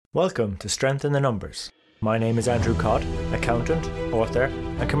Welcome to Strength in the Numbers. My name is Andrew Codd, accountant, author,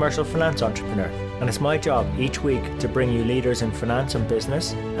 and commercial finance entrepreneur, and it's my job each week to bring you leaders in finance and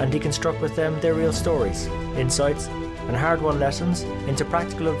business and deconstruct with them their real stories, insights, and hard-won lessons into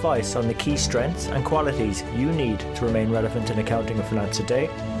practical advice on the key strengths and qualities you need to remain relevant in accounting and finance today,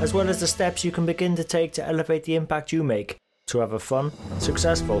 as well as the steps you can begin to take to elevate the impact you make to have a fun,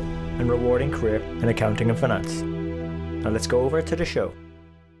 successful, and rewarding career in accounting and finance. Now let's go over to the show.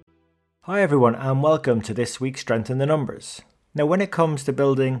 Hi everyone, and welcome to this week's Strength in the Numbers. Now when it comes to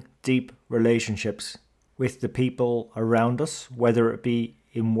building deep relationships with the people around us, whether it be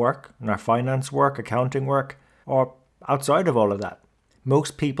in work, in our finance work, accounting work, or outside of all of that,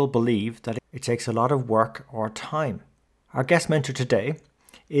 most people believe that it takes a lot of work or time. Our guest mentor today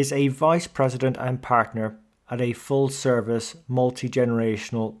is a vice president and partner at a full-service,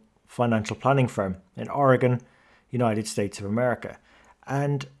 multi-generational financial planning firm in Oregon, United States of America.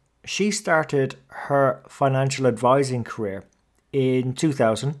 And she started her financial advising career in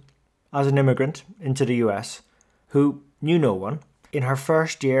 2000 as an immigrant into the US who knew no one. In her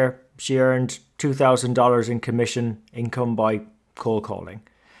first year, she earned $2,000 in commission income by cold calling.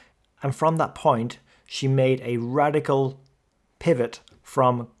 And from that point, she made a radical pivot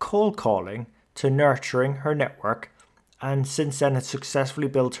from cold calling to nurturing her network. And since then, has successfully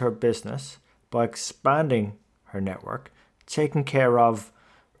built her business by expanding her network, taking care of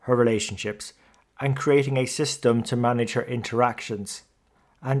her relationships, and creating a system to manage her interactions.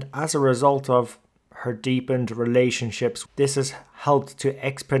 And as a result of her deepened relationships, this has helped to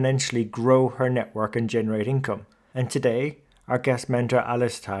exponentially grow her network and generate income. And today, our guest mentor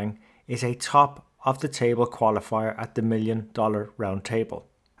Alice Tang is a top of the table qualifier at the $1 Million Round Table.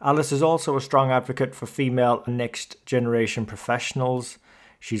 Alice is also a strong advocate for female and next generation professionals.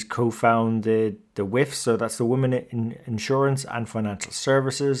 She's co-founded the WIF, so that's the Women in Insurance and Financial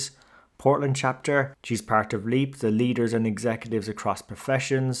Services Portland chapter. She's part of LEAP, the Leaders and Executives Across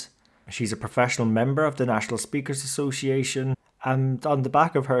Professions. She's a professional member of the National Speakers Association. And on the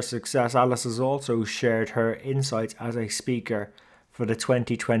back of her success, Alice has also shared her insights as a speaker for the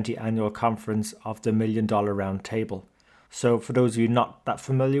 2020 annual conference of the $1 Million Round Table. So for those of you not that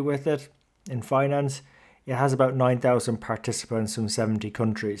familiar with it, in finance, it has about 9,000 participants from 70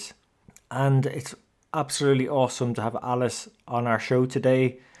 countries. And it's absolutely awesome to have Alice on our show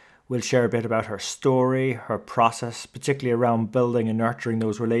today. We'll share a bit about her story, her process, particularly around building and nurturing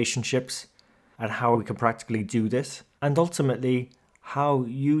those relationships and how we can practically do this. And ultimately, how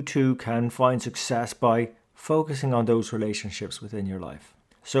you too can find success by focusing on those relationships within your life.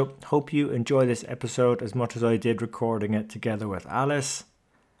 So, hope you enjoy this episode as much as I did recording it together with Alice.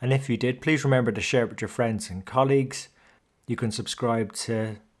 And if you did, please remember to share it with your friends and colleagues. You can subscribe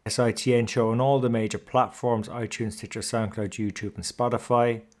to SITN Show on all the major platforms, iTunes, Stitcher, SoundCloud, YouTube and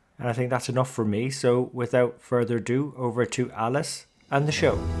Spotify. And I think that's enough for me. So without further ado, over to Alice and the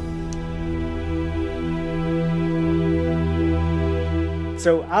show.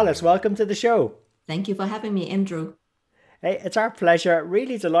 So Alice, welcome to the show. Thank you for having me, Andrew. Hey, it's our pleasure.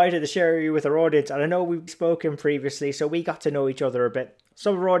 Really delighted to share you with our audience. And I know we've spoken previously, so we got to know each other a bit.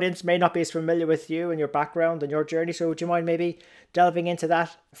 Some of our audience may not be as familiar with you and your background and your journey. So would you mind maybe delving into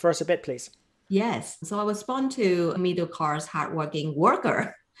that for us a bit, please? Yes. So I was born to a middle-class, hardworking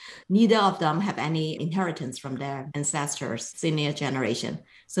worker. Neither of them have any inheritance from their ancestors, senior generation.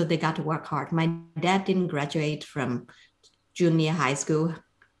 So they got to work hard. My dad didn't graduate from junior high school.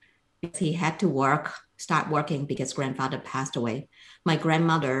 He had to start working because grandfather passed away. My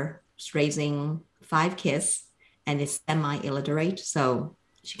grandmother was raising 5 kids and is semi-illiterate, so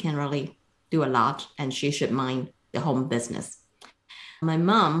she can't really do a lot and she should mind the home business. My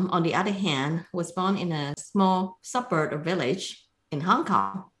mom, on the other hand, was born in a small suburb or village in Hong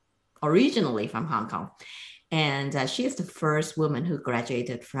Kong, originally from Hong Kong. And she is the first woman who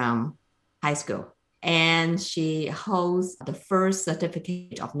graduated from high school. And she holds the first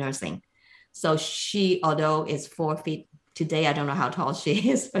certificate of nursing. So she, although is 4 feet, today I don't know how tall she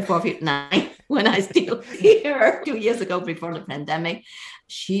is, but 4'9" when I still see her 2 years ago before the pandemic,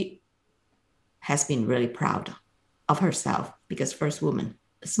 she has been really proud of herself because first woman,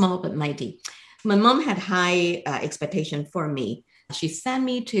 small but mighty. My mom had high expectation for me. She sent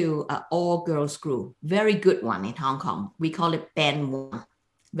me to an all-girls school, very good one in Hong Kong. We call it Band 1,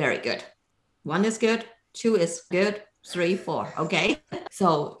 very good. 1 is good, 2 is good, 3, 4, okay?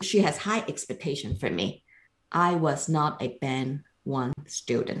 So she has high expectation for me. I was not a Band 1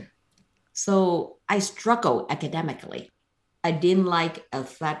 student. So I struggled academically. I didn't like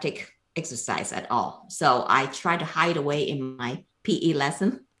athletic exercise at all. So I tried to hide away in my PE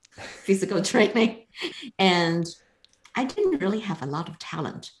lesson, physical training. And I didn't really have a lot of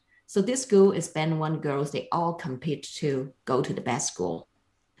talent. So this school is Band One girls, they all compete to go to the best school.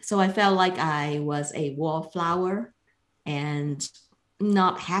 So I felt like I was a wallflower and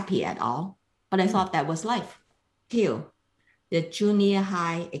not happy at all. But I thought that was life. Till the junior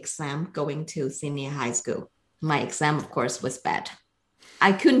high exam going to senior high school. My exam, of course, was bad.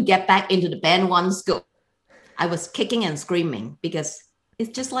 I couldn't get back into the Band One school. I was kicking and screaming because it's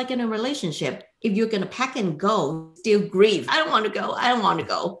just like in a relationship. If you're going to pack and go, still grieve. I don't want to go. I don't want to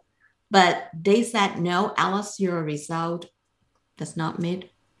go. But they said, no, Alice, your result does not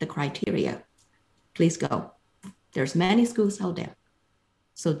meet the criteria. Please go. There's many schools out there.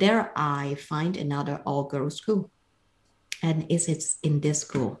 So there I find another all-girls school. And it's in this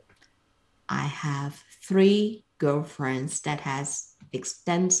school. I have 3 girlfriends that has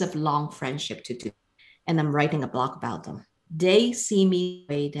extensive long friendship to do. And I'm writing a blog about them. They see me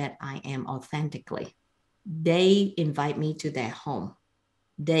the way that I am authentically. They invite me to their home.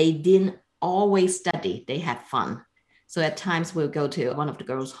 They didn't always study. They had fun. So at times we'll go to one of the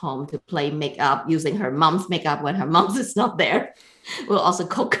girls' home to play makeup using her mom's makeup when her mom is not there. We'll also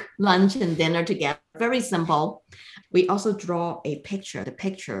cook lunch and dinner together. Very simple. We also draw a picture. The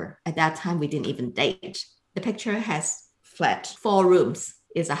picture, at that time, we didn't even date. The picture has flat 4 rooms.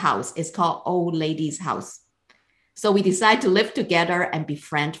 It's a house. It's called Old Lady's House. So we decide to live together and be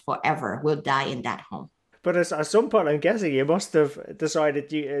friends forever. We'll die in that home. But at some point, I'm guessing you must have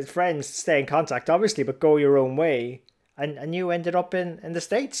decided, you, as friends, stay in contact, obviously, but go your own way. And you ended up in the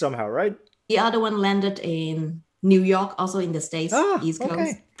States somehow, right? The other one landed in New York, also in the States, East Coast.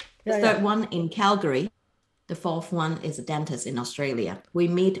 Okay. The third one in Calgary. The 4th one is a dentist in Australia. We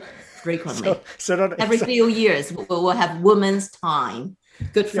meet frequently. Every few years, we'll have women's time,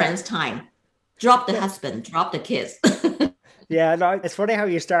 good friends time. Drop the husband, drop the kids. Yeah, no, it's funny how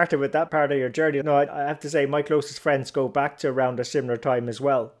you started with that part of your journey. No, I have to say my closest friends go back to around a similar time as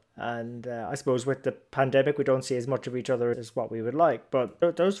well. And I suppose with the pandemic, we don't see as much of each other as what we would like.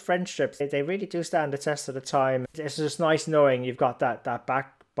 But those friendships, they really do stand the test of the time. It's just nice knowing you've got that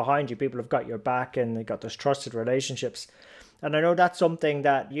back behind you. People have got your back and they've got those trusted relationships. And I know that's something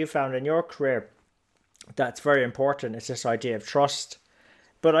that you found in your career that's very important. It's this idea of trust.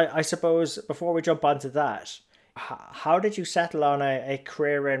 But I suppose before we jump onto that, how did you settle on a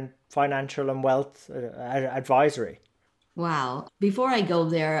career in financial and wealth advisory? Wow. Before I go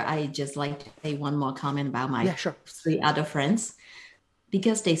there, I just like to say one more comment about my 3 other friends.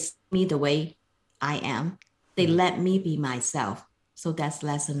 Because they see me the way I am, they let me be myself. So that's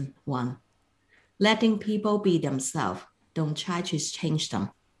lesson 1. Letting people be themselves. Don't try to change them.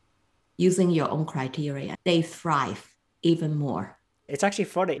 Using your own criteria. They thrive even more. It's actually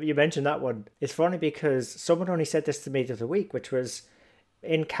funny you mentioned that one. It's funny because someone only said this to me the other week, which was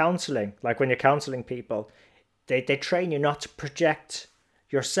in counseling, like when you're counseling people, they train you not to project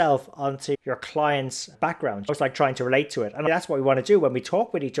yourself onto your client's background. It's like trying to relate to it. And that's what we want to do when we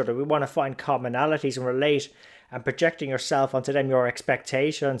talk with each other. We want to find commonalities and relate, and projecting yourself onto them, your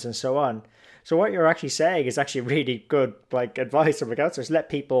expectations and so on. So what you're actually saying is actually really good advice from a counselor. Let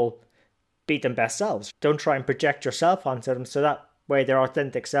people be their best selves. Don't try and project yourself onto them so that way their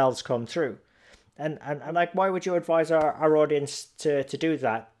authentic selves come through. And like, why would you advise our audience to do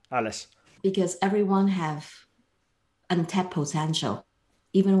that, Alice? Because everyone have untapped potential,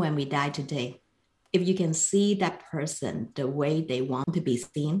 even when we die today. If you can see that person the way they want to be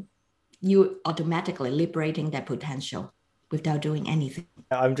seen, you automatically liberating that potential without doing anything.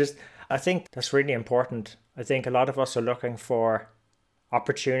 I think that's really important. I think a lot of us are looking for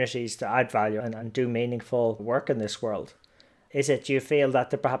opportunities to add value and do meaningful work in this world. Do you feel that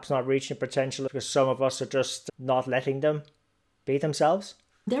they're perhaps not reaching potential because some of us are just not letting them be themselves?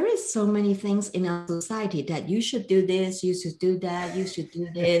 There is so many things in our society that you should do this, you should do that, you should do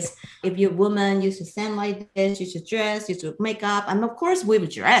this. If you're a woman, you should stand like this, you should dress, you should make up. And of course, we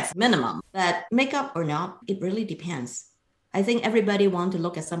would dress minimum. But makeup or not, it really depends. I think everybody wants to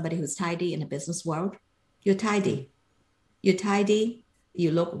look at somebody who's tidy in the business world. You're tidy. You're tidy.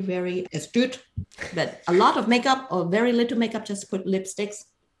 You look very astute. But a lot of makeup or very little makeup, just put lipsticks,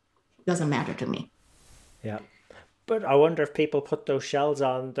 doesn't matter to me. Yeah. But I wonder if people put those shells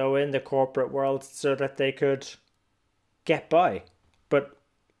on, though, in the corporate world so that they could get by. But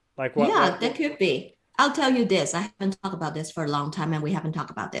like what? Yeah, that could be. I'll tell you this. I haven't talked about this for a long time, and we haven't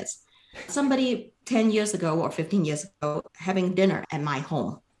talked about this. Somebody 10 years ago or 15 years ago having dinner at my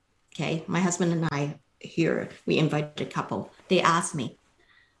home. Okay, my husband and I here, we invited a couple. They asked me,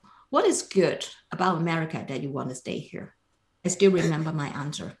 what is good about America that you want to stay here? I still remember my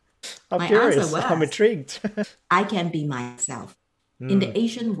answer. I'm curious. I'm intrigued. I can be myself. In the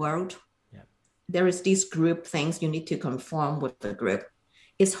Asian world, there is these group things you need to conform with the group.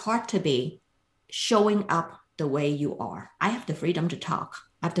 It's hard to be showing up the way you are. I have the freedom to talk.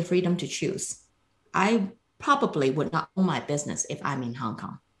 I have the freedom to choose. I probably would not own my business if I'm in Hong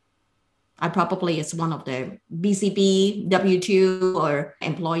Kong. I probably is one of the BCB, W2 or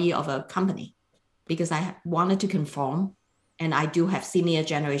employee of a company because I wanted to conform. And I do have senior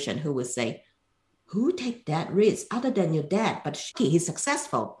generation who would say, who take that risk other than your dad? But he's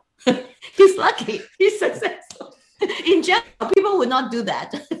successful. He's lucky. He's successful. In general, people would not do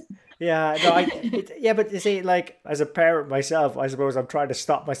that. Yeah, no, but you see, like as a parent myself, I suppose I'm trying to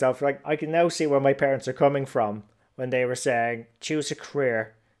stop myself. Like I can now see where my parents are coming from when they were saying, choose a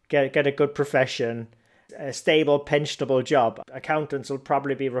career, get a good profession, a stable, pensionable job. Accountants will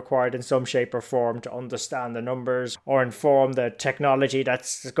probably be required in some shape or form to understand the numbers or inform the technology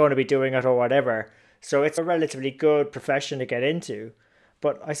that's going to be doing it or whatever. So it's a relatively good profession to get into.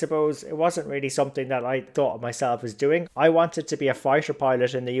 But I suppose it wasn't really something that I thought of myself as doing. I wanted to be a fighter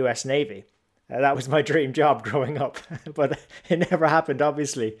pilot in the US Navy. That was my dream job growing up, but it never happened,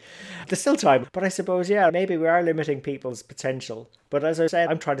 obviously. There's still time, but I suppose, yeah, maybe we are limiting people's potential. But as I said,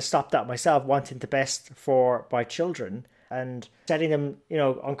 I'm trying to stop that myself, wanting the best for my children and setting them,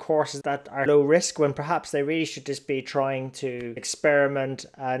 on courses that are low risk when perhaps they really should just be trying to experiment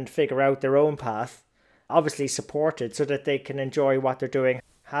and figure out their own path. Obviously supported so that they can enjoy what they're doing,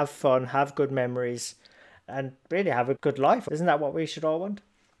 have fun, have good memories, and really have a good life. Isn't that what we should all want?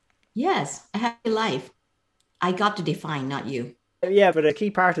 Yes, a happy life. I got to define, not you. Yeah, but a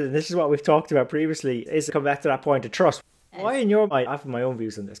key part of it, and this is what we've talked about previously, is to come back to that point of trust. Yes. Why in your mind, I have my own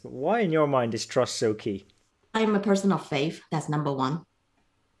views on this, but why in your mind is trust so key? I'm a person of faith. That's number one.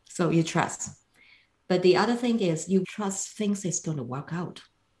 So you trust. But the other thing is you trust things is going to work out,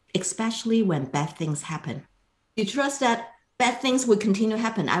 especially when bad things happen. You trust that bad things will continue to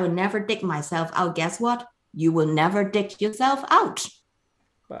happen. I will never dig myself out. Guess what? You will never dig yourself out.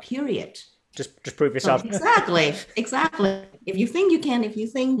 Well, period. Just prove yourself. So exactly. If you think you can, if you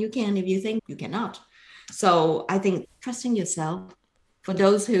think you can, if you think you cannot. So I think trusting yourself, for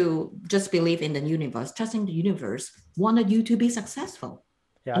those who just believe in the universe, trusting the universe wanted you to be successful.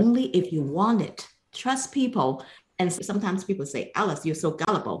 Yeah. Only if you want it. Trust people. And sometimes people say, Alice, you're so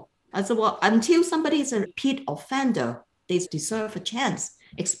gullible. I said, well, until somebody is a repeat offender, they deserve a chance,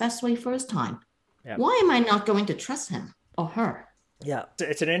 especially first time. Yeah. Why am I not going to trust him or her? Yeah,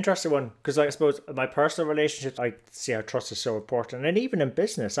 it's an interesting one because I suppose in my personal relationships, I see how trust is so important. And even in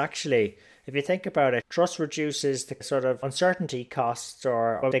business, actually, if you think about it, trust reduces the sort of uncertainty costs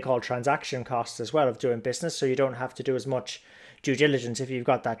or what they call transaction costs as well of doing business. So you don't have to do as much due diligence if you've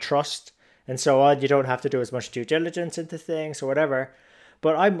got that trust and so on. You don't have to do as much due diligence into things or whatever.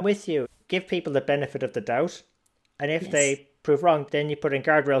 But I'm with you. Give people the benefit of the doubt. And if they prove wrong, then you put in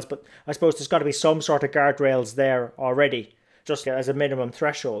guardrails. But I suppose there's got to be some sort of guardrails there already, just as a minimum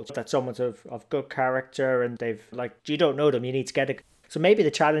threshold, that someone's of good character and they've, like, you don't know them, you need to get it. So maybe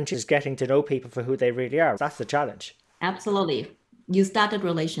the challenge is getting to know people for who they really are. That's the challenge. Absolutely. You started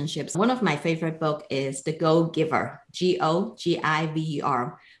relationships. One of my favorite books is The Go-Giver,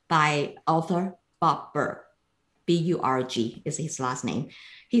 Gogiver, by author Bob Burg. Burg is his last name.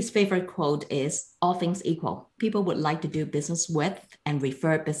 His favorite quote is, all things equal, people would like to do business with and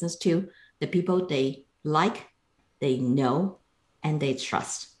refer business to the people they like, they know, and they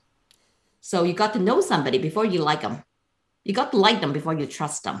trust. So you got to know somebody before you like them. You got to like them before you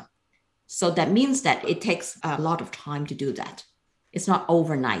trust them. So that means that it takes a lot of time to do that. It's not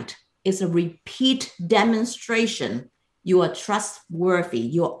overnight. It's a repeat demonstration. You are trustworthy.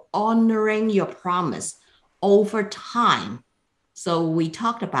 You're honoring your promise over time. So we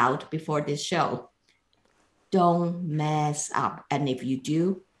talked about before this show, don't mess up. And if you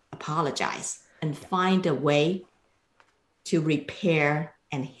do, apologize and find a way to repair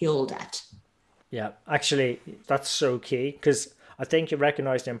and heal that. Yeah, actually, that's so key because I think you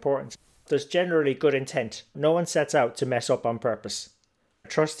recognize the importance. There's generally good intent. No one sets out to mess up on purpose.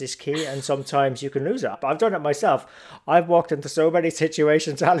 Trust is key, and sometimes you can lose it. I've done it myself. I've walked into so many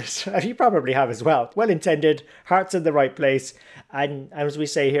situations, Alice, and you probably have as well. Well-intended, heart's in the right place, and as we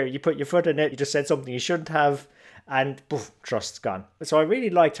say here, you put your foot in it, you just said something you shouldn't have, and poof, trust's gone. So I really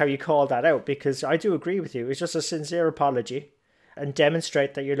liked how you called that out because I do agree with you. It's just a sincere apology and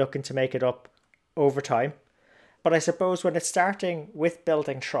demonstrate that you're looking to make it up over time. But I suppose when it's starting with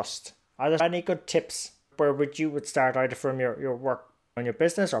building trust, are there any good tips where you would start either from your work on your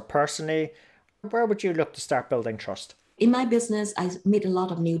business or personally? Where would you look to start building trust? In my business, I meet a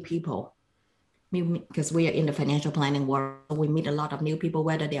lot of new people because we are in the financial planning world. We meet a lot of new people,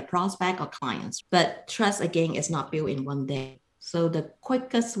 whether they're prospects or clients. But trust, again, is not built in one day. So the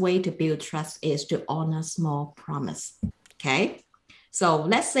quickest way to build trust is to honor small promise. Okay. So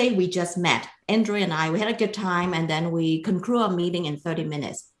let's say we just met, Andrew and I, we had a good time, and then we conclude our meeting in 30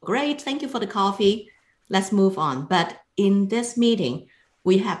 minutes. Great. Thank you for the coffee. Let's move on. But in this meeting,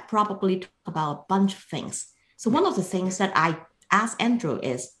 we have probably talked about a bunch of things. So one of the things that I asked Andrew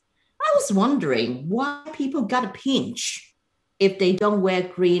is, I was wondering why people got a pinch if they don't wear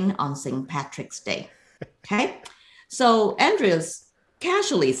green on St. Patrick's Day. Okay. So Andrews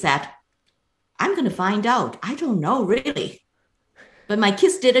casually said, I'm going to find out. I don't know really. But my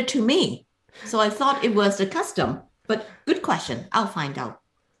kids did it to me. So I thought it was the custom. But good question. I'll find out.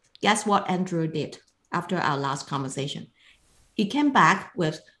 Guess what Andrew did after our last conversation? He came back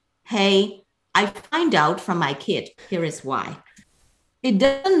with, hey, I find out from my kid. Here is why. It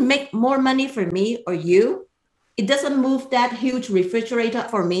doesn't make more money for me or you. It doesn't move that huge refrigerator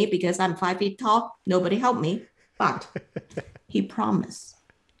for me because I'm 5 feet tall. Nobody helped me. But he promised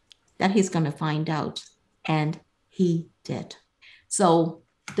that he's going to find out. And he did. So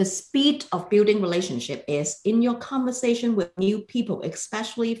the speed of building relationship is in your conversation with new people,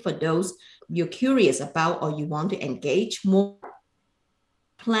 especially for those you're curious about or you want to engage more.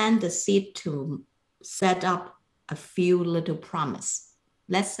 Plant the seed to set up a few little promise.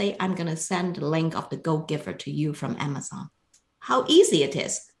 Let's say I'm going to send the link of the Go Giver to you from Amazon. How easy it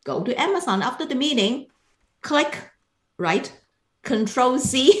is. Go to Amazon after the meeting, click, right? Control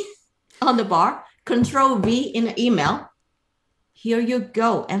C on the bar, Control V in the email. Here you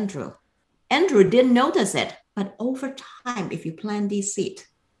go, Andrew. Andrew didn't notice it, but over time, if you plant these seeds,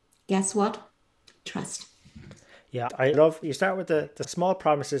 guess what? Trust. Yeah, I love you start with the small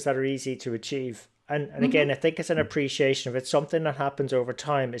promises that are easy to achieve. And again, I think it's an appreciation of it's something that happens over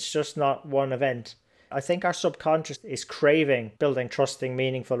time. It's just not one event. I think our subconscious is craving building trusting,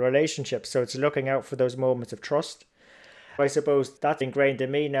 meaningful relationships. So it's looking out for those moments of trust. I suppose that's ingrained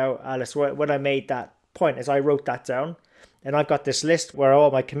in me now, Alice. When I made that point, is I wrote that down. And I've got this list where all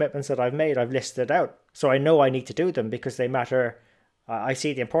my commitments that I've made, I've listed out. So I know I need to do them because they matter. I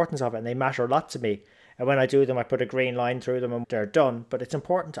see the importance of it and they matter a lot to me. And when I do them, I put a green line through them and they're done. But it's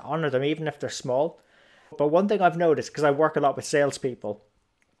important to honor them, even if they're small. But one thing I've noticed, because I work a lot with salespeople,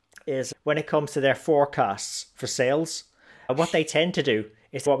 is when it comes to their forecasts for sales, what they tend to do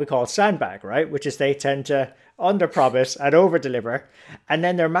is what we call sandbag, right? Which is they tend to under-promise and over-deliver. And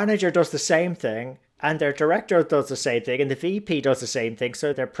then their manager does the same thing. And their director does the same thing, and the VP does the same thing.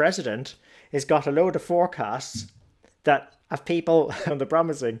 So their president has got a load of forecasts that have people under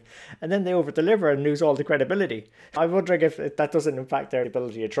promising, and then they over deliver and lose all the credibility. I'm wondering if that doesn't impact their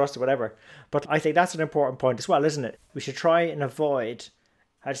ability to trust or whatever. But I think that's an important point as well, isn't it? We should try and avoid,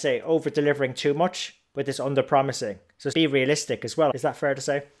 I'd say, over delivering too much with this under promising. So be realistic as well. Is that fair to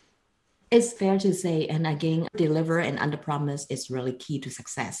say? It's fair to say, and again, deliver and under promise is really key to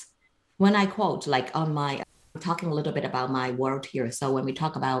success. When I quote, like I'm talking a little bit about my world here. So when we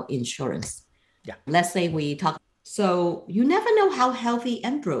talk about insurance, let's say we talk. So you never know how healthy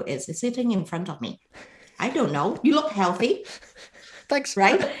Andrew is sitting in front of me. I don't know. You look healthy. Thanks.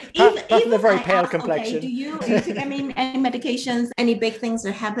 Right? Even a very pale complexion. Okay, do you take any medications, any big things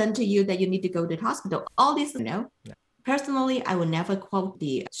that happen to you that you need to go to the hospital? All these, Personally, I will never quote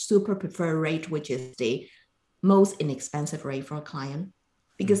the super preferred rate, which is the most inexpensive rate for a client.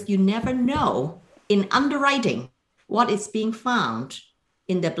 Because you never know in underwriting what is being found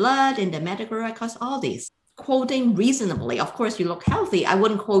in the blood, in the medical records, all these. Quoting reasonably. Of course, you look healthy. I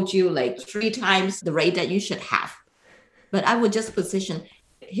wouldn't quote you like 3 times the rate that you should have. But I would just position,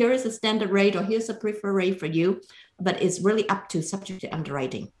 here is a standard rate or here's a preferred rate for you. But it's really up to subject to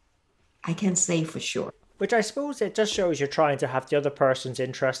underwriting. I can't say for sure. Which I suppose it just shows you're trying to have the other person's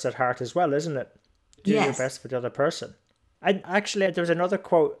interest at heart as well, isn't it? Do your best for the other person. And actually, there was another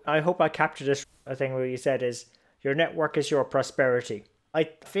quote, I hope I captured this, I think what you said is, your network is your prosperity. I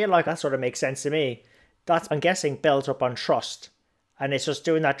feel like that sort of makes sense to me. That's, I'm guessing, built up on trust. And it's just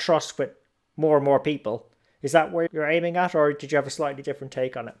doing that trust with more and more people. Is that where you're aiming at, or did you have a slightly different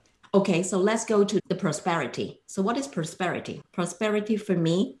take on it? Okay, so let's go to the prosperity. So what is prosperity? Prosperity for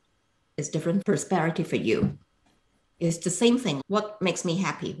me is different. Prosperity for you is the same thing. What makes me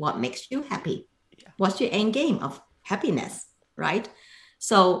happy? What makes you happy? What's your end game of happiness, right?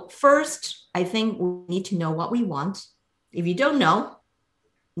 So first, I think we need to know what we want. If you don't know,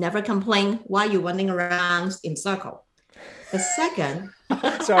 never complain why you're running around in circle. The second...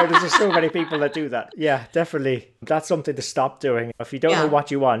 Sorry, there's just so many people that do that. Yeah, definitely. That's something to stop doing. If you don't know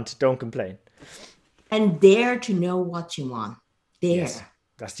what you want, don't complain. And dare to know what you want. Dare. Yes,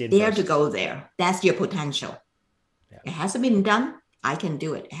 that's the dare to go there. That's your potential. Yeah. It hasn't been done. I can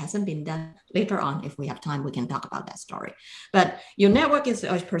do it. It hasn't been done. Later on, if we have time, we can talk about that story. But your network is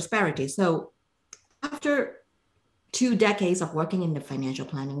prosperity. So after 2 decades of working in the financial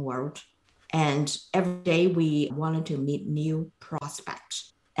planning world, and every day we wanted to meet new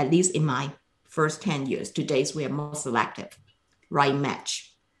prospects, at least in my first 10 years. Today's we are more selective, right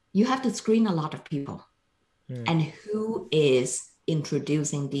match. You have to screen a lot of people. And who is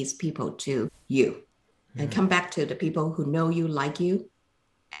introducing these people to you? And come back to the people who know you, like you,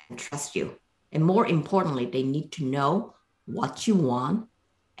 and trust you. And more importantly, they need to know what you want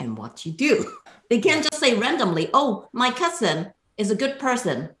and what you do. They can't just say randomly, oh, my cousin is a good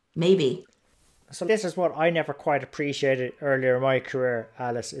person. Maybe. So this is what I never quite appreciated earlier in my career,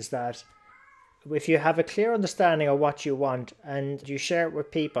 Alice, is that if you have a clear understanding of what you want and you share it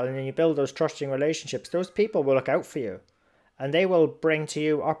with people and then you build those trusting relationships, those people will look out for you. And they will bring to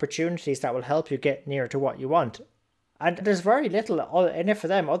you opportunities that will help you get near to what you want. And there's very little in it for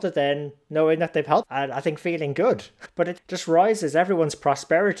them other than knowing that they've helped and I think feeling good. But it just rises everyone's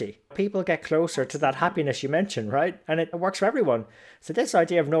prosperity. People get closer to that happiness you mentioned, right? And it works for everyone. So this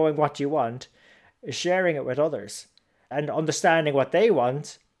idea of knowing what you want, sharing it with others and understanding what they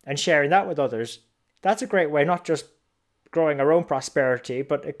want and sharing that with others, that's a great way, not just growing our own prosperity,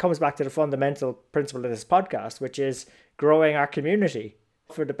 but it comes back to the fundamental principle of this podcast, which is growing our community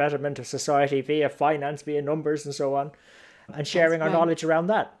for the betterment of society via finance, via numbers and so on, and sharing our knowledge around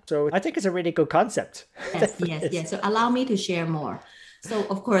that. So I think it's a really good concept. Yes. So allow me to share more. So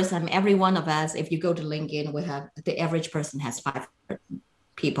of course, every one of us, if you go to LinkedIn, we have the average person has 500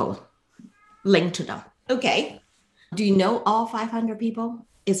 people linked to them. Okay. Do you know all 500 people?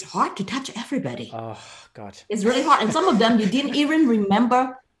 It's hard to touch everybody. Oh, God. It's really hard. And some of them you didn't even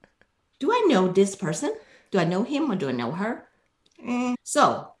remember. Do I know this person? Do I know him or do I know her?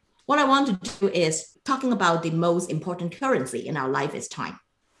 So what I want to do is talking about the most important currency in our life is time.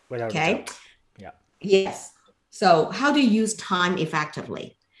 Okay. Yeah. Yes. So how do you use time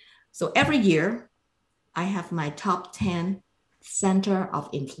effectively? So every year I have my top 10 center of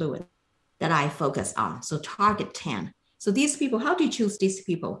influence that I focus on. So target 10. So these people, how do you choose these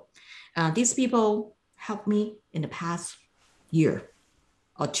people? These people helped me in the past year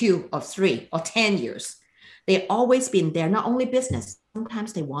or 2 or 3 or 10 years. They've always been there, not only business.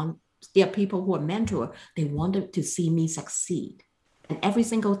 Sometimes they are people who are mentor. They wanted to see me succeed. And every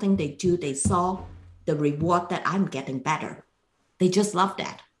single thing they do, they saw the reward that I'm getting better. They just love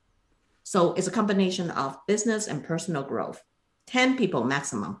that. So it's a combination of business and personal growth. 10 people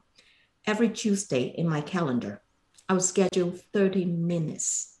maximum. Every Tuesday in my calendar, I will schedule 30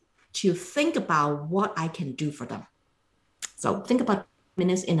 minutes to think about what I can do for them. So think about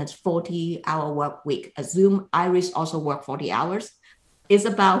minutes in a 40-hour work week. Assume Iris also work 40 hours. It's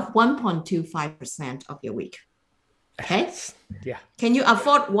about 1.25% of your week. Okay? Yeah. Can you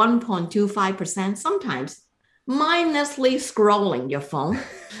afford 1.25%? Sometimes mindlessly scrolling your phone.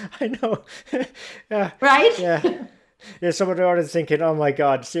 I know. Yeah. Right? Yeah. Yeah, some of the audience thinking, oh my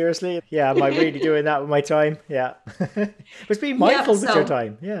God, seriously? Yeah, am I really doing that with my time? Yeah. But be mindful with your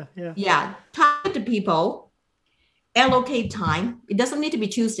time. Yeah. Yeah. Talk to people, allocate time. It doesn't need to be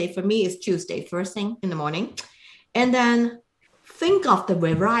Tuesday. For me, it's Tuesday, first thing in the morning. And then think of the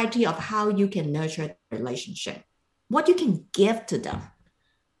variety of how you can nurture the relationship, what you can give to them.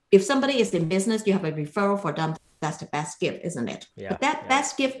 If somebody is in business, you have a referral for them. That's the best gift, isn't it? Yeah, but that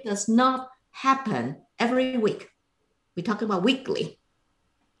best gift does not happen every week. We're talking about weekly,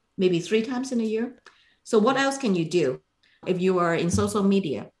 maybe 3 times in a year. So what else can you do? If you are in social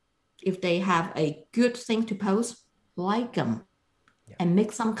media, if they have a good thing to post, like them and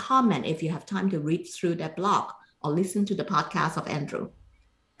make some comment if you have time to read through their blog or listen to the podcast of Andrew.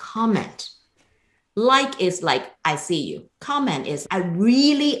 Comment. Like is like, I see you. Comment is, I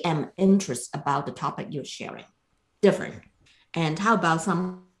really am interested about the topic you're sharing. Different. And how about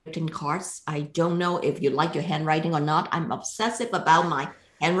some written cards? I don't know if you like your handwriting or not. I'm obsessive about my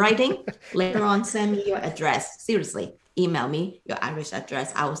handwriting. Later on, send me your address. Seriously, email me your Irish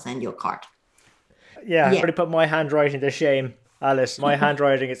address. I will send you a card. Yeah, I already put my handwriting to shame, Alice. My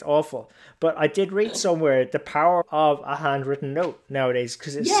handwriting is awful. But I did read somewhere the power of a handwritten note nowadays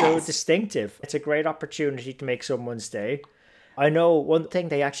because it's so distinctive. It's a great opportunity to make someone's day. I know one thing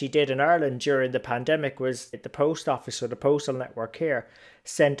they actually did in Ireland during the pandemic was the post office or the postal network here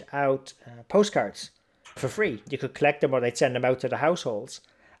sent out postcards for free. You could collect them or they'd send them out to the households.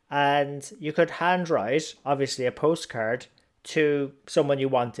 And you could handwrite, obviously, a postcard to someone you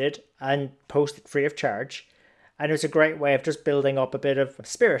wanted and post it free of charge. And it was a great way of just building up a bit of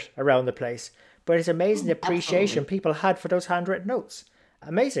spirit around the place. But it's amazing the appreciation people had for those handwritten notes.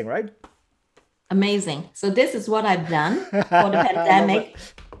 Amazing, right? Amazing. So this is what I've done for the pandemic.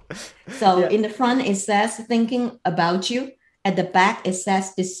 So in the front, it says thinking about you. At the back, it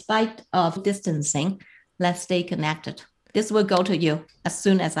says despite of distancing, let's stay connected. This will go to you as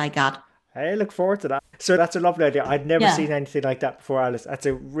soon as I got. I look forward to that. So that's a lovely idea. I'd never seen anything like that before, Alice. That's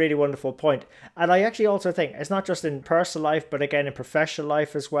a really wonderful point. And I actually also think it's not just in personal life, but again in professional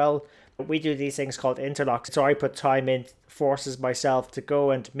life as well. We do these things called interlocks. So I put time in, forces myself to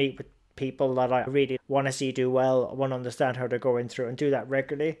go and meet with people that I really want to see do well. I want to understand how they're going through and do that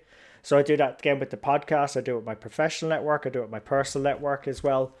regularly. So I do that again with the podcast. I do it with my professional network. I do it with my personal network as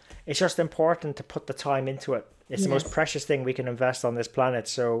well. It's just important to put the time into it. It's the most precious thing we can invest on this planet.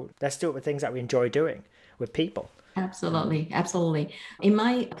 So let's do it with things that we enjoy doing with people. Absolutely. Absolutely. In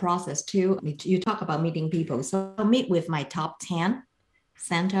my process too, you talk about meeting people. So I meet with my top 10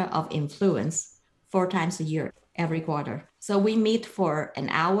 center of influence 4 times a year, every quarter. So we meet for an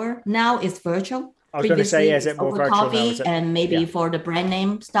hour. Now it's virtual. I was going to say, is it more virtual coffee now? And maybe for the brand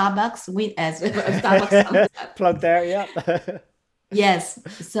name Starbucks, Starbucks plug there, yeah. Yes.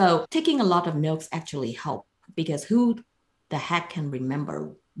 So taking a lot of notes actually help, because who the heck can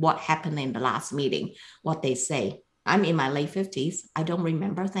remember what happened in the last meeting, what they say? I'm in my late 50s. I don't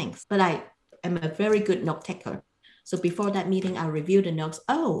remember things, but I am a very good note taker. So before that meeting, I reviewed the notes.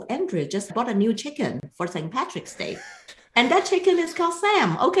 Oh, Andrew just bought a new chicken for St. Patrick's Day. And that chicken is called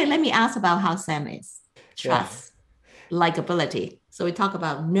Sam. Okay, let me ask about how Sam is. Trust, likability. So we talk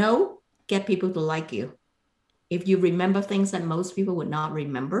about get people to like you. If you remember things that most people would not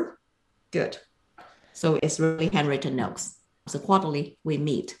remember, good. So it's really handwritten notes. So quarterly we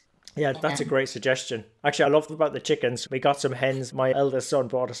meet. Yeah, that's a great suggestion. Actually, I love about the chickens. We got some hens. My eldest son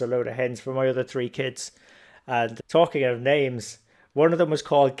brought us a load of hens for my other 3 kids. And talking of names, one of them was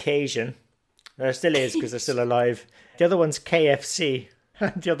called Cajun. There still is, because they're still alive. The other one's KFC.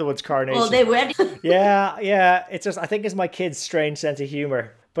 The other one's Carnation. Oh, they were. Yeah. It's just, I think it's my kid's strange sense of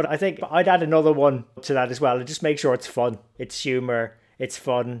humor. But I think I'd add another one to that as well. And just make sure it's fun. It's humor. It's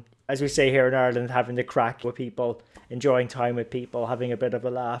fun. As we say here in Ireland, having the crack with people, enjoying time with people, having a bit of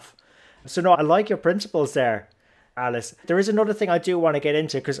a laugh. So no, I like your principles there, Alice. There is another thing I do want to get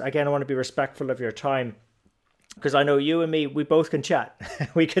into, because again, I want to be respectful of your time. Because I know you and me, we both can chat.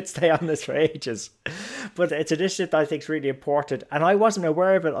 We could stay on this for ages. But it's an initiative that I think is really important. And I wasn't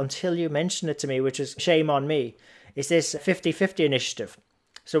aware of it until you mentioned it to me, which is shame on me. It's this 50-50 initiative.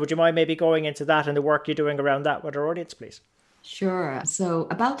 So would you mind maybe going into that and the work you're doing around that with our audience, please? Sure. So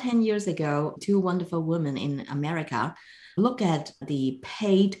about 10 years ago, 2 wonderful women in America look at the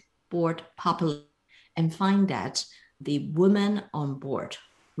paid board population and find that the women on board,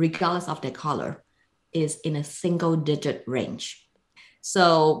 regardless of their color, is in a single-digit range.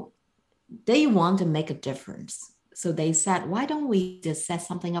 So they want to make a difference. So they said, why don't we just set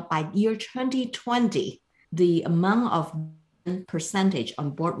something up by year 2020? The amount of percentage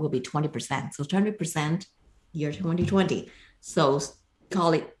on board will be 20%. So 20% year 2020. So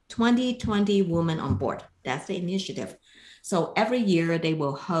call it 2020 Women on Board. That's the initiative. So every year they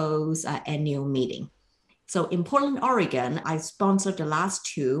will host an annual meeting. So in Portland, Oregon, I sponsored the last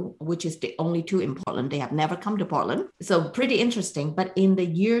 2, which is the only 2 in Portland. They have never come to Portland. So pretty interesting. But in the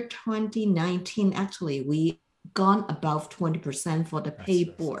year 2019, actually, we gone above 20% for the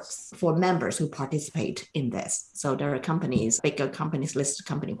paid boards for members who participate in this. So there are companies, bigger companies, listed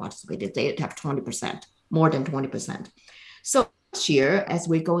company participated. They have 20%, more than 20%. So last year, as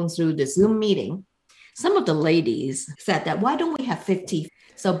we're going through the Zoom meeting, some of the ladies said that, why don't we have 50?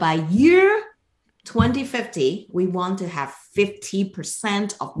 So by year 2050, we want to have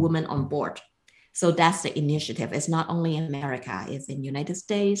 50% of women on board. So that's the initiative. It's not only in America, it's in United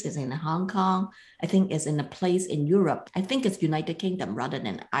States, it's in Hong Kong. I think it's in a place in Europe. I think it's United Kingdom rather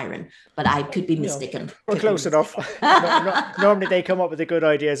than Ireland, but I could be mistaken. We're close enough. Normally they come up with the good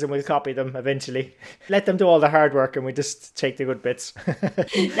ideas and we'll copy them eventually. Let them do all the hard work and we just take the good bits.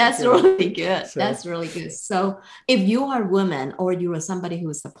 That's really good. That's really good. So if you are a woman or you are somebody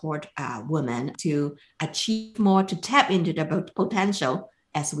who support women to achieve more, to tap into their potential,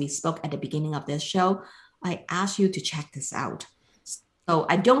 as we spoke at the beginning of this show, I ask you to check this out. So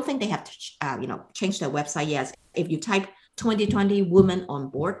I don't think they have to, change their website yet. If you type 2020 Women on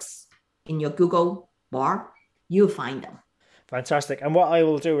Boards in your Google bar, you'll find them. Fantastic. And what I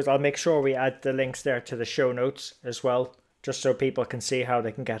will do is I'll make sure we add the links there to the show notes as well, just so people can see how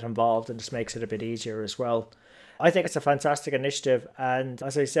they can get involved, and just makes it a bit easier as well. I think it's a fantastic initiative. And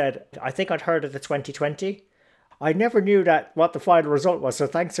as I said, I think I'd heard of the 2020. I never knew what the final result was. So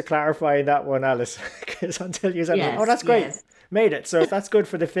thanks for clarifying that one, Alice. Because until you said, that's great. Yes. Made it. So that's good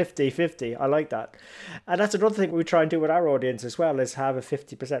for the 50-50. I like that. And that's another thing we try and do with our audience as well, is have a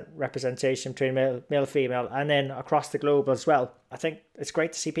 50% representation between male, female, and then across the globe as well. I think it's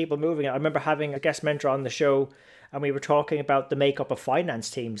great to see people moving. I remember having a guest mentor on the show, and we were talking about the makeup of finance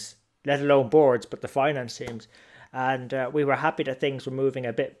teams, let alone boards, but the finance teams. And we were happy that things were moving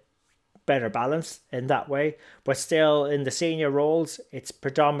a bit better balance in that way, but still in the senior roles, it's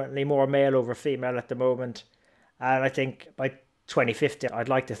predominantly more male over female at the moment. And I think by 2050, I'd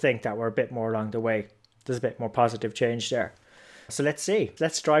like to think that we're a bit more along the way. There's a bit more positive change there. So let's see.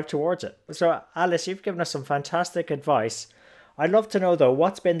 Let's strive towards it. So Alice, you've given us some fantastic advice. I'd love to know, though,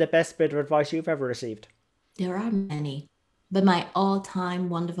 what's been the best bit of advice you've ever received? There are many, but my all-time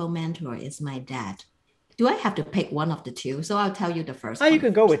wonderful mentor is my dad. Do I have to pick one of the two? So I'll tell you the first one. You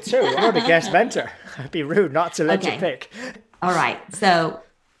can go with two. You're the guest mentor. It'd be rude not to let you pick. All right. So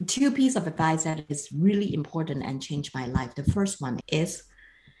two pieces of advice that is really important and changed my life. The first one is,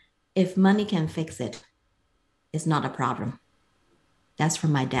 if money can fix it, it's not a problem. That's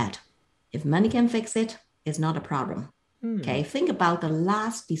from my dad. If money can fix it, it's not a problem. Okay. Think about the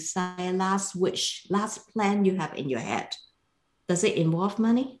last desire, last wish, last plan you have in your head. Does it involve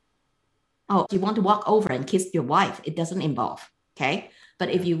money? Oh, you want to walk over and kiss your wife? It doesn't involve. Okay.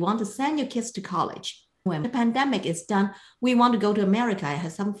 But if you want to send your kids to college, when the pandemic is done, we want to go to America and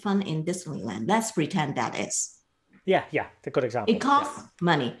have some fun in Disneyland. Let's pretend that is. Yeah, it's a good example. It costs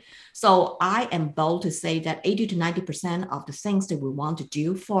money. So I am bold to say that 80 to 90% of the things that we want to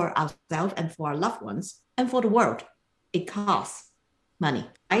do for ourselves and for our loved ones and for the world, it costs money,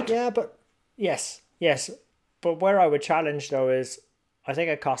 right? Yeah, but yes. But where I would challenge, though, is I think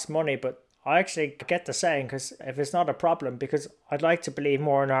it costs money, but I actually get the saying, because if it's not a problem, because I'd like to believe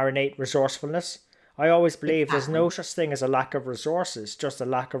more in our innate resourcefulness. I always believe there's no such thing as a lack of resources, just a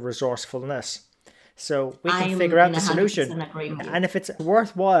lack of resourcefulness. So we can figure out the solution. And if it's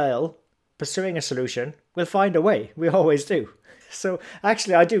worthwhile pursuing a solution, we'll find a way. We always do. So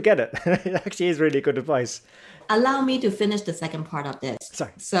actually, I do get it. It actually is really good advice. Allow me to finish the second part of this.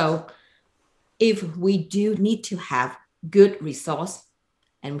 Sorry. So if we do need to have good resource,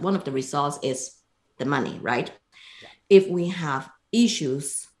 and one of the resource is the money, right? Yeah. If we have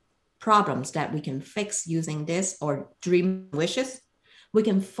issues, problems that we can fix using this, or dream wishes, we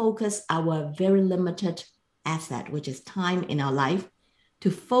can focus our very limited asset, which is time in our life, to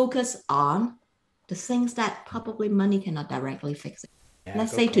focus on the things that probably money cannot directly fix.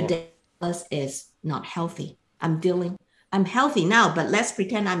 Let's say today is not healthy. I'm healthy now, but let's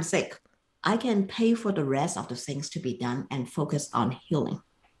pretend I'm sick. I can pay for the rest of the things to be done and focus on healing.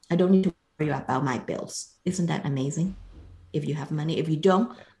 I don't need to worry about my bills. Isn't that amazing? If you have money, if you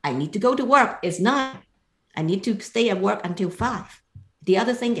don't, I need to go to work. It's 9. I need to stay at work until 5. The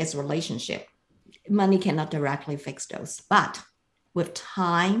other thing is relationship. Money cannot directly fix those, but with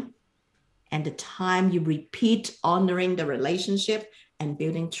time and the time you repeat honoring the relationship and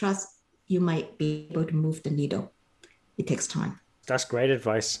building trust, you might be able to move the needle. It takes time. That's great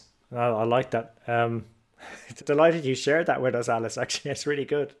advice. I like that. Delighted you shared that with us, Alice. Actually, it's really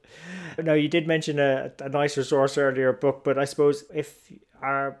good. Now, you did mention a nice resource earlier, a book, but I suppose if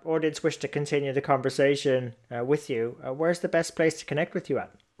our audience wish to continue the conversation with you, where's the best place to connect with you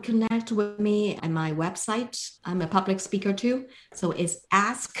at? Connect with me at my website. I'm a public speaker too. So it's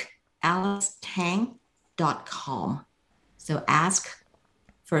askalistang.com. So ask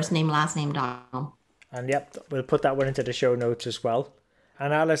first name, last name.com. And yep, we'll put that one into the show notes as well.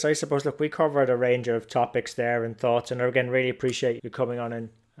 And Alice, I suppose, look, we covered a range of topics there and thoughts, and again, really appreciate you coming on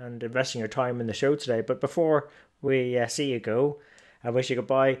and investing your time in the show today. But before we see you go, I wish you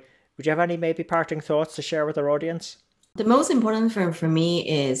goodbye. Would you have any maybe parting thoughts to share with our audience? The most important thing for me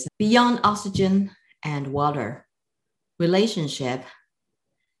is beyond oxygen and water, relationship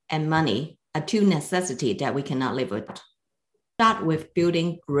and money are 2 necessities that we cannot live without. Start with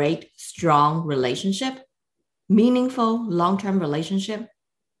building great, strong relationship, meaningful, long-term relationship.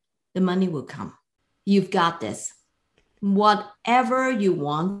 The money will come. You've got this. Whatever you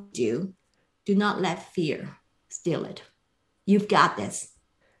want to do not let fear steal it. You've got this.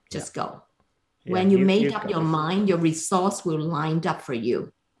 Just go. When you make up your mind, your resource will line up for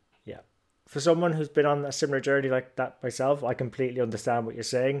you. Yeah. For someone who's been on a similar journey like that myself, I completely understand what you're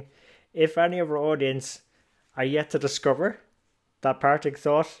saying. If any of our audience are yet to discover that parting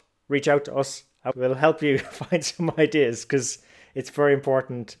thought, reach out to us. We'll help you find some ideas, because it's very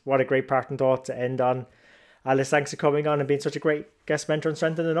important. What a great parting thought to end on. Alice, thanks for coming on and being such a great guest mentor and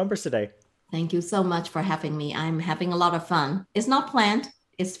Strength in the Numbers today. Thank you so much for having me. I'm having a lot of fun. It's not planned.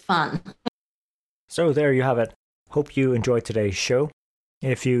 It's fun. So there you have it. Hope you enjoyed today's show.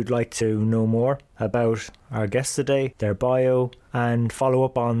 If you'd like to know more about our guests today, their bio, and follow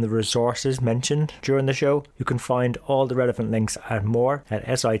up on the resources mentioned during the show, you can find all the relevant links and more at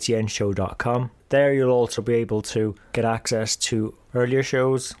sitnshow.com. There you'll also be able to get access to earlier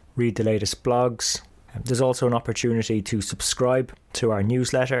shows, read the latest blogs. There's also an opportunity to subscribe to our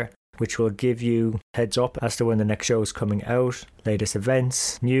newsletter, which will give you heads up as to when the next show is coming out, latest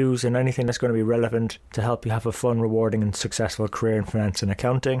events, news, and anything that's going to be relevant to help you have a fun, rewarding and successful career in finance and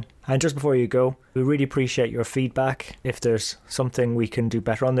accounting. And just before you go, we really appreciate your feedback. If there's something we can do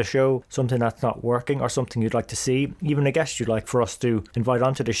better on the show, something that's not working, or something you'd like to see, even a guest you'd like for us to invite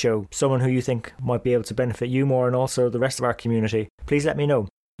onto the show, someone who you think might be able to benefit you more and also the rest of our community, please let me know.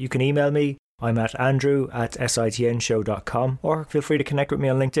 You can email me. I'm at andrew@sitnshow.com, or feel free to connect with me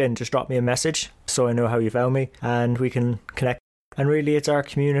on LinkedIn. Just drop me a message so I know how you found me and we can connect. And really, it's our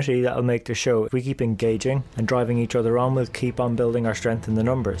community that'll make the show. If we keep engaging and driving each other on, we'll keep on building our strength in the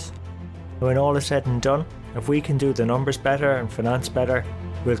numbers. When all is said and done, if we can do the numbers better and finance better,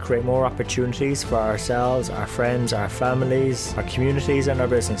 we'll create more opportunities for ourselves, our friends, our families, our communities and our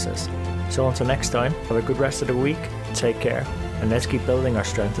businesses. So until next time, have a good rest of the week, take care, and let's keep building our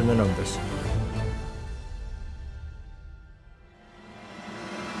strength in the numbers.